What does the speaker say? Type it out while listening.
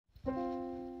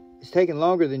It's taking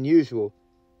longer than usual,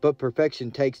 but perfection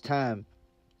takes time.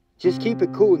 Just keep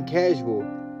it cool and casual,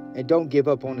 and don't give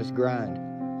up on this grind.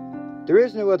 There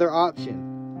is no other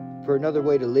option for another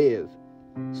way to live,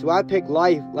 so I pick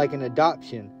life like an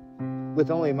adoption, with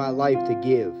only my life to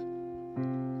give.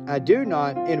 I do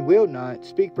not and will not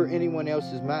speak for anyone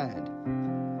else's mind,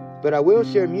 but I will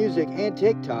share music and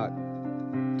TikTok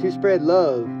to spread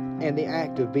love and the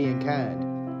act of being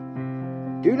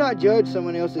kind. Do not judge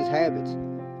someone else's habits,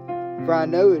 for I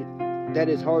know that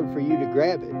it's hard for you to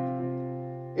grab it.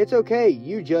 It's okay,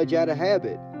 you judge out of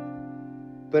habit,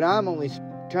 but I'm only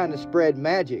trying to spread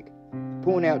magic,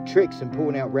 pulling out tricks and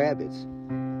pulling out rabbits.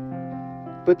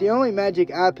 But the only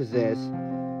magic I possess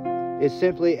is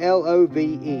simply LOVE,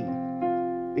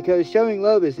 because showing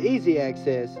love is easy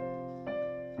access.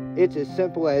 It's as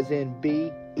simple as in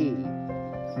BE.